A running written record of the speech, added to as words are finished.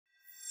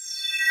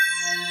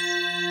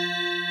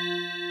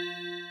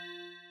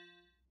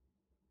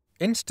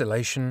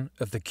Installation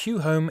of the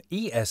Q.HOME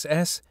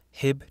ESS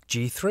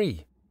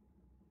HYB-G3.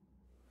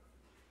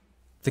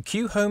 The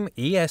Q.HOME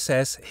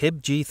ESS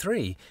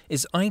HYB-G3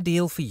 is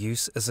ideal for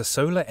use as a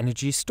solar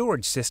energy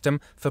storage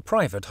system for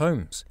private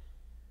homes.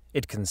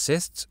 It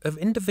consists of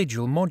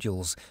individual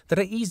modules that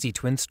are easy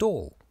to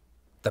install.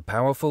 The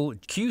powerful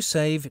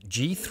Q.SAVE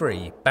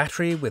G3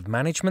 battery with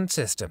management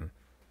system,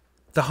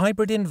 the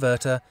hybrid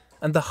inverter,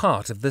 and the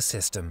heart of the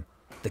system,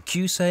 the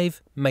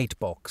Q.SAVE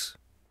MATEBOX.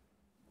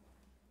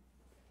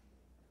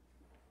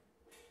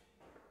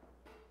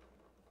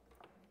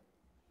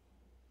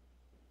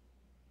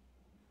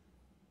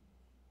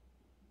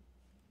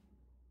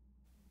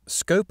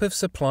 Scope of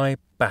supply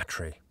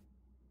battery.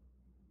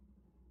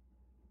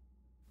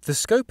 The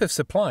scope of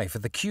supply for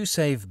the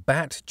Q.SAVE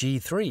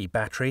BAT-G3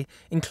 battery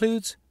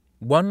includes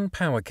 1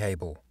 power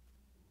cable,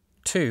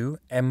 2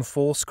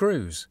 M4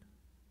 screws,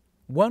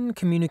 1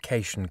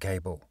 communication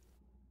cable,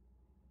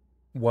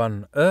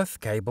 1 earth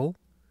cable,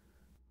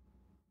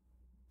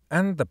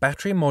 and the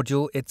battery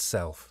module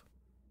itself.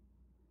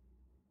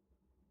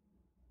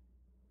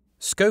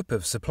 Scope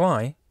of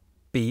supply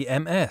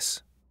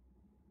BMS.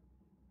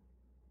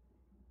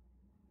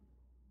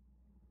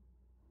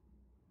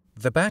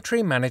 The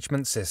battery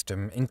management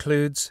system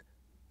includes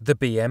the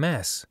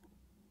BMS,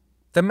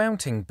 the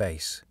mounting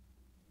base,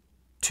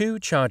 2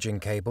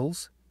 charging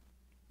cables,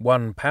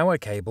 1 power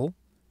cable,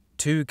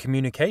 2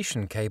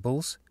 communication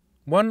cables,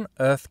 1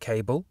 earth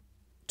cable,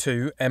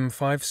 2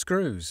 M5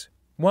 screws,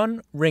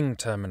 1 ring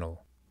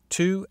terminal,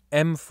 2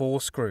 M4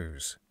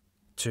 screws,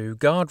 2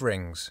 guard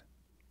rings,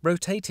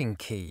 rotating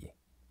key,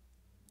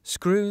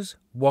 screws,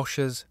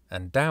 washers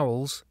and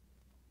dowels,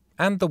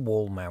 and the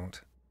wall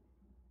mount.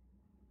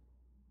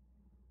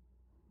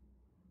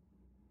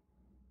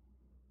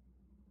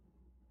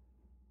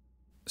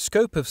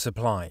 Scope of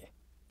supply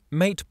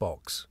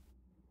MATEBOX.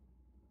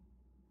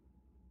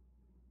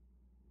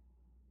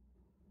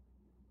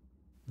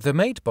 The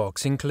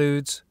MATEBOX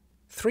includes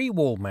 3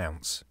 wall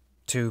mounts,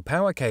 2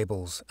 power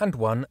cables and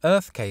 1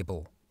 earth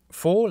cable,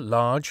 4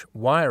 large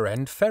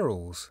wire-end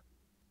ferrules,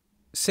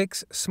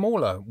 6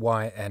 smaller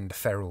wire-end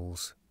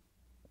ferrules,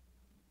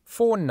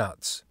 4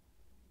 nuts,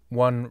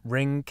 1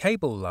 ring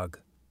cable lug,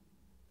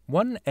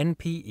 1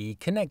 NPE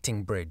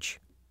connecting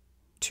bridge,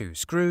 2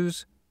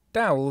 screws,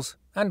 dowels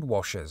and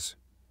washers,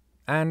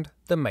 and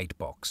the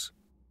MATEBOX.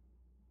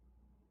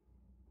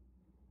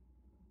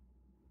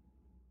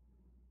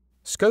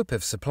 Scope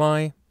of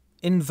supply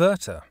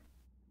inverter.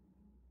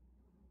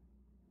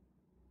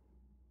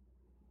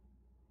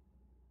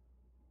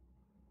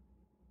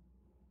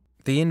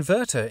 The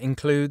inverter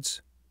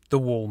includes the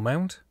wall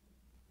mount,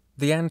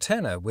 the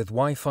antenna with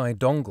Wi-Fi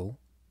dongle,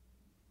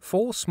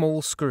 4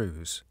 small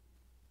screws,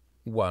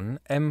 1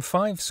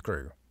 M5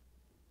 screw,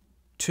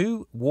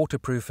 2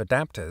 waterproof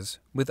adapters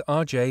with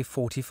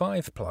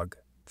RJ45 plug,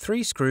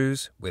 3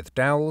 screws with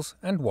dowels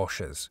and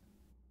washers,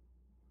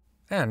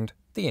 and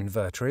the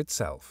inverter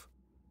itself.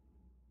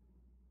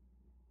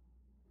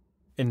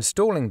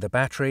 Installing the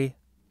battery,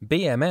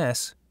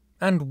 BMS,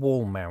 and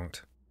wall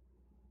mount.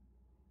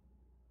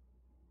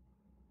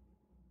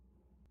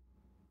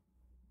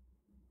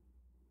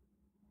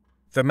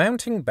 The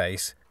mounting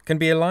base can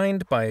be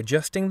aligned by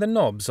adjusting the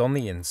knobs on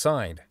the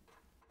inside.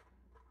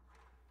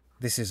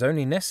 This is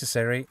only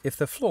necessary if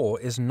the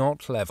floor is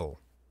not level.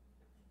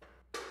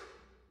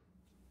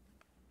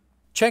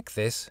 Check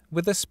this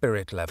with the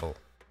spirit level.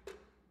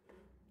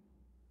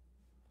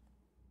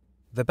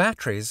 The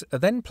batteries are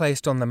then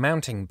placed on the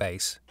mounting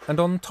base and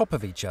on top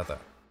of each other.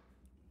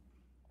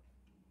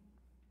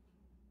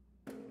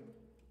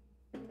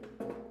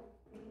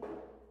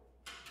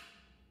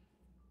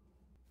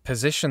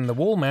 Position the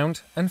wall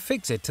mount and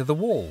fix it to the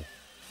wall.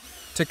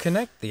 To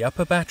connect the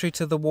upper battery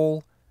to the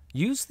wall,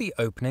 use the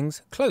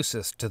openings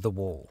closest to the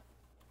wall.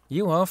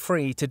 You are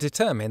free to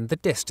determine the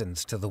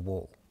distance to the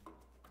wall.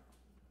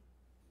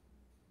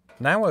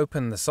 Now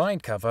open the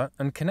side cover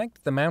and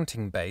connect the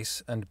mounting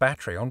base and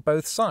battery on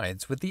both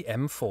sides with the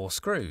M4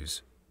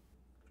 screws.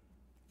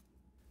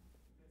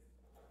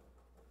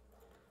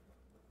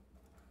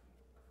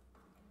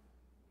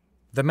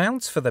 The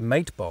mounts for the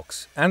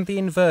MATEBOX and the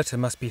inverter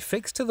must be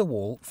fixed to the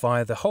wall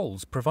via the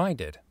holes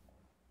provided.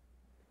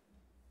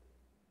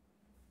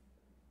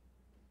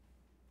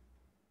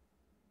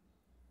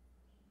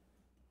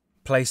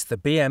 Place the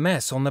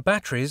BMS on the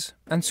batteries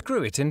and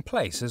screw it in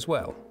place as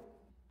well.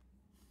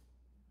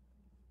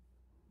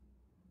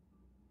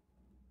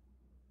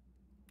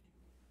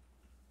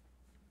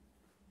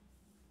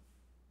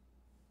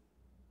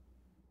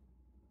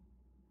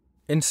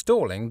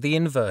 Installing the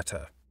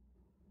inverter.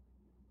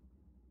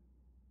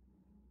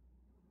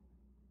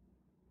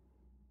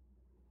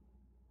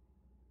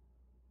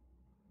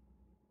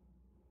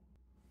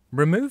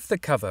 Remove the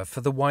cover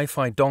for the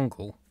Wi-Fi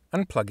dongle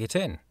and plug it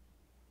in.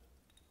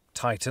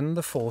 Tighten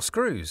the 4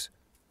 screws.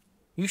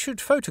 You should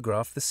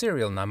photograph the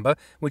serial number,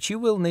 which you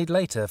will need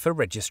later for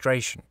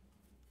registration.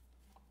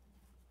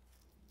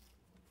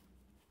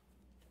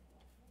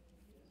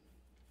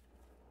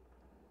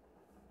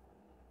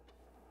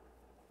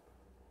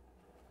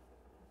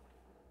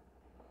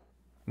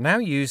 Now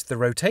use the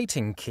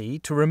rotating key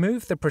to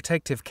remove the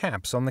protective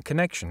caps on the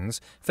connections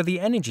for the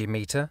energy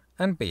meter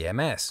and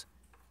BMS.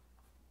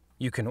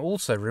 You can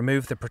also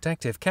remove the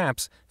protective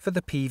caps for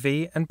the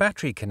PV and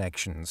battery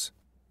connections.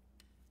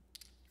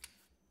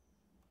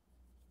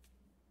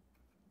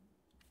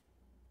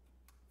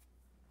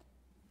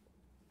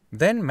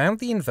 Then mount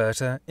the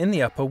inverter in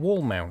the upper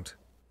wall mount.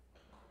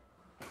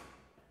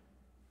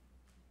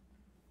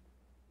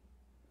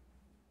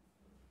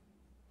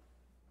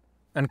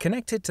 And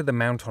connect it to the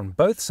mount on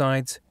both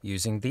sides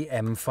using the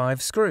M5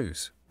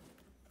 screws.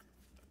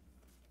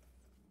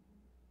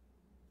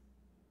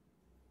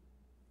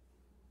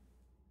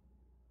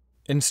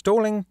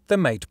 Installing the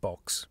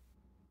MATEBOX.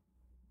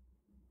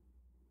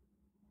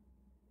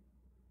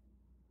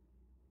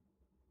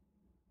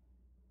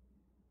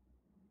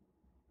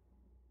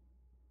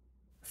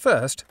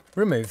 First,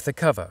 remove the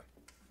cover.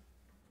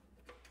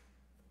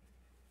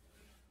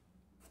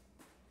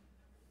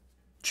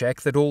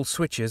 Check that all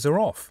switches are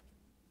off.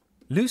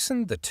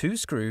 Loosen the 2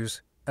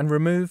 screws and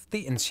remove the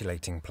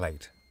insulating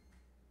plate.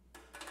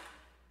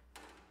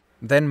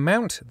 Then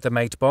mount the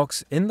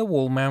MATEBOX in the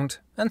wall mount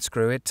and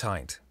screw it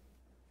tight.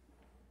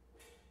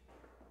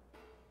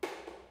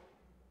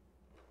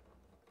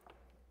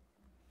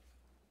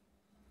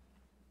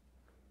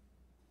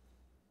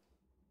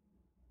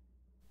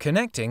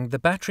 Connecting the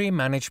battery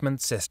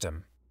management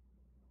system.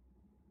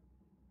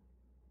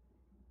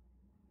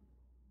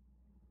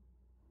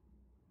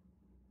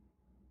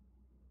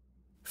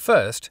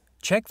 First,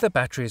 check the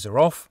batteries are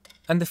off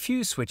and the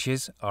fuse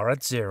switches are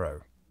at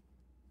 0.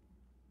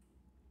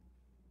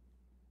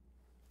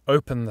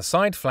 Open the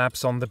side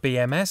flaps on the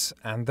BMS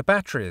and the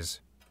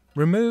batteries.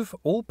 Remove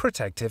all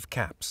protective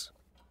caps.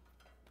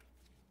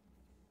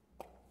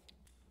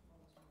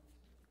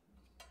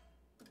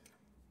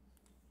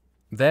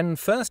 Then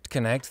first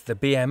connect the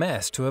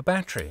BMS to a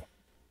battery,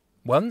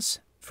 once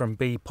from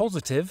B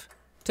positive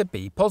to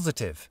B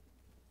positive,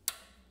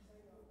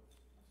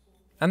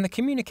 and the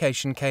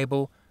communication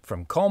cable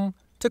from COM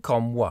to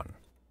COM1.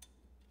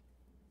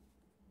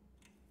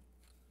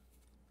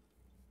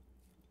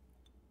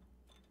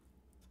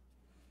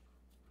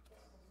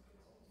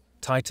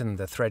 Tighten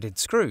the threaded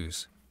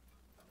screws.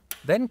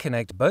 Then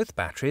connect both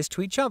batteries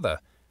to each other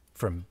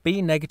from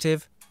B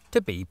negative to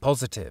B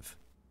positive.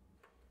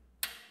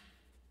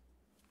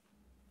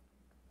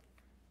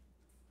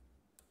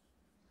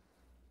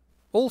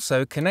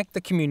 Also connect the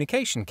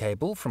communication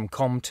cable from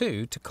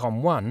COM2 to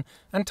COM1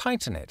 and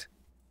tighten it.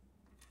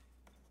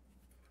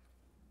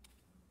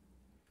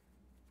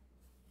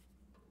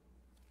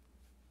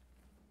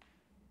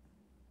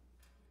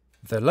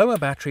 The lower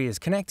battery is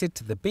connected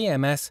to the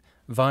BMS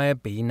via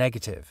B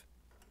negative.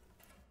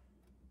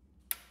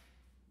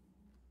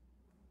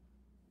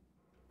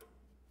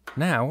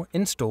 Now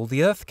install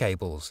the earth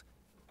cables.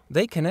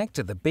 They connect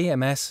to the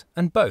BMS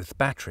and both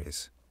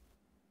batteries.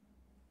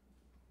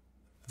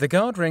 The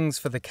guard rings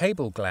for the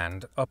cable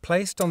gland are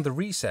placed on the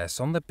recess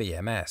on the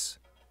BMS.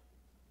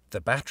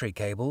 The battery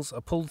cables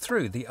are pulled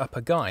through the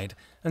upper guide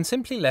and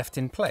simply left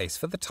in place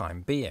for the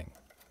time being.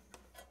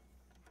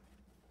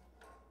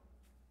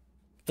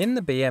 In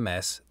the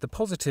BMS, the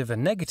positive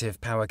and negative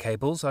power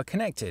cables are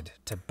connected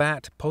to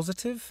BAT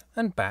positive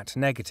and BAT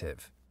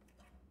negative.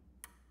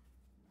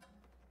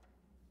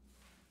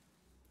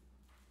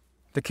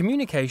 The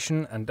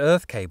communication and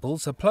earth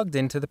cables are plugged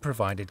into the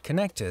provided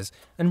connectors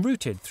and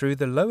routed through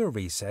the lower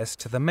recess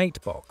to the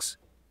MATEBOX.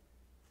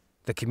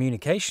 The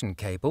communication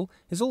cable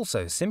is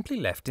also simply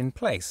left in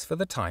place for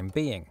the time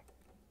being.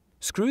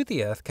 Screw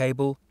the earth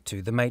cable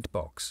to the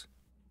MATEBOX.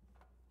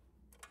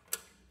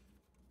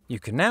 You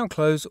can now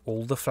close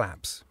all the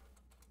flaps.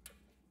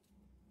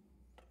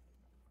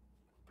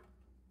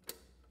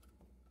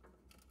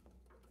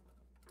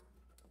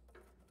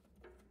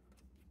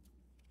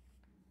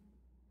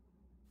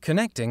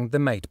 Connecting the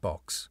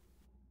MATEBOX.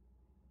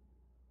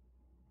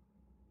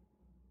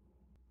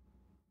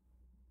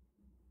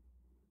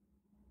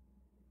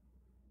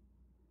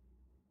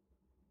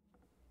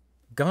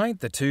 Guide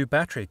the 2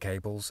 battery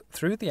cables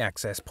through the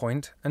access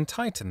point and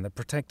tighten the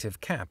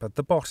protective cap at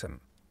the bottom.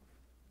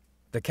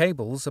 The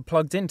cables are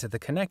plugged into the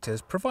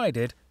connectors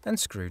provided and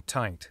screwed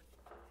tight.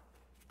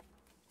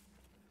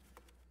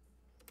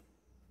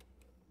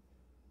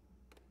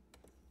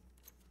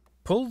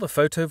 Pull the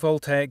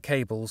photovoltaic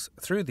cables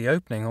through the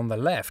opening on the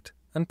left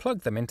and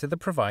plug them into the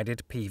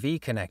provided PV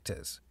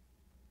connectors.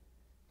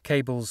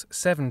 Cables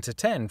 7 to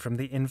 10 from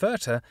the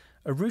inverter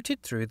are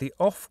routed through the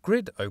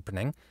off-grid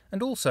opening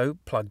and also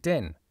plugged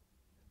in.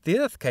 The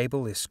earth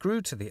cable is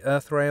screwed to the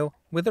earth rail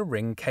with a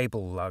ring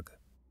cable lug.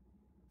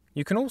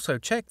 You can also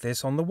check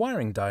this on the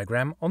wiring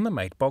diagram on the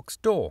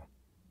MATEBOX door.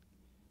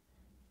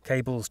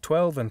 Cables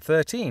 12 and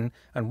 13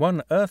 and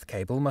 1 earth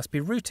cable must be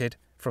routed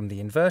from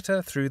the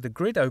inverter through the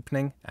grid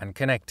opening and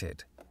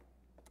connected.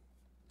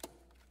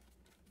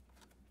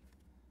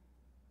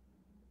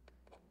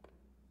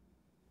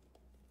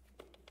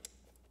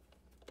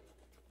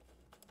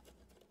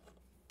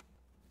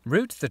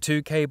 Route the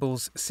 2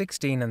 cables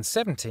 16 and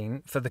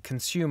 17 for the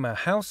consumer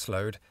house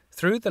load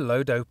through the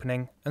load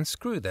opening and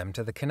screw them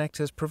to the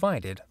connectors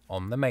provided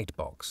on the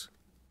MATEBOX.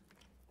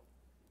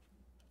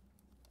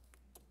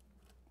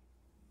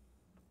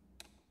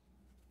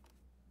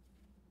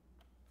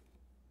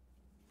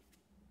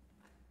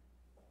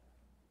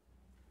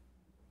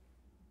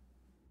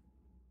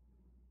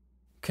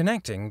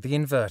 Connecting the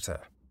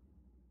inverter.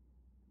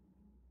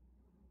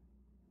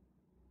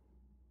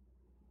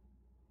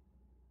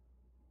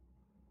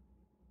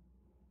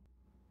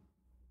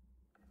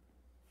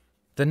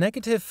 The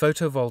negative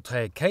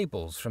photovoltaic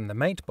cables from the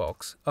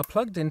MATEBOX are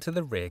plugged into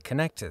the rear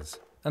connectors,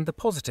 and the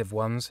positive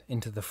ones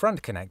into the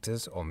front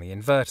connectors on the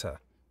inverter.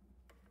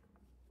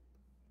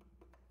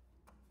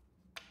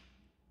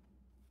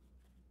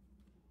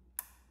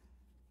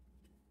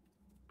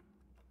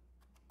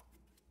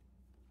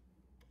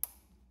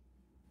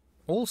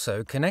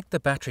 Also connect the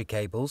battery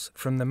cables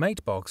from the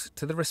MATEBOX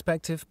to the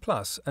respective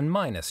plus and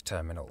minus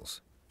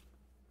terminals.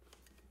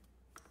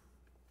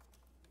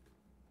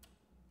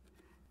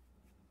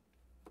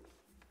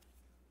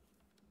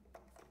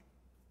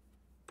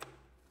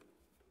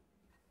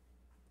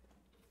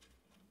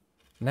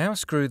 Now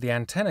screw the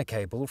antenna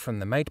cable from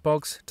the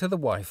MATEBOX to the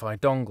Wi-Fi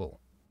dongle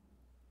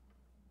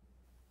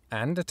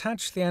and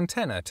attach the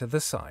antenna to the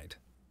side.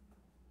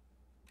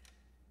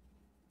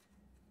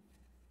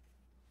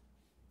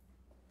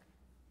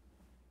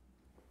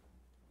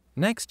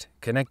 Next,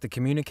 connect the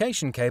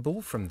communication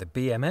cable from the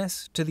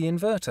BMS to the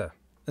inverter,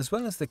 as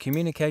well as the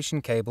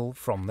communication cable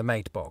from the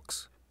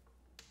MATEBOX.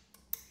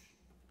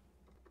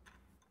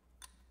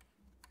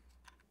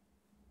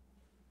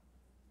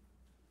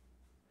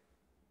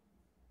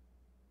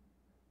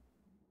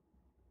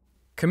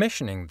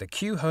 Commissioning the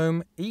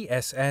Q.HOME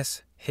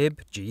ESS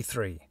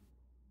HYB-G3.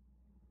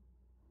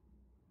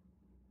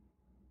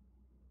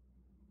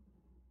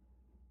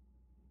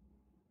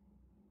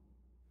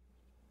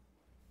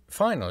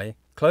 Finally,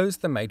 close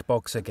the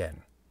MATEBOX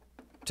again.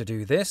 To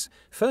do this,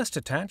 first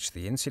attach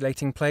the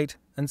insulating plate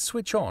and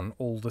switch on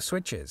all the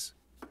switches.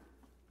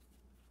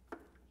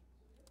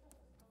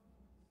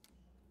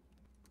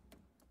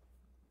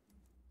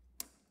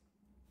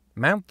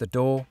 Mount the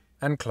door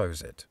and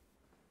close it.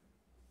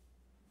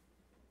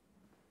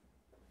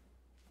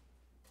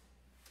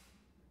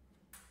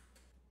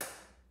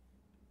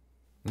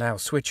 Now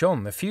switch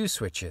on the fuse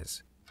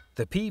switches,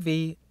 the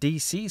PV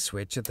DC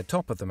switch at the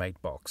top of the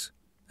MATEBOX,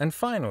 and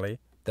finally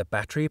the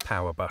battery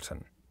power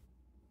button.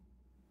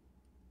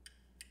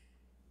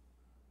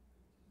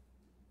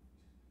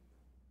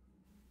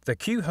 The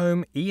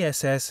Q.HOME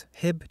ESS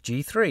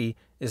HYB-G3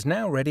 is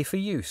now ready for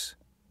use.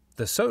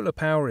 The solar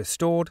power is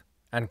stored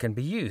and can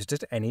be used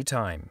at any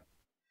time.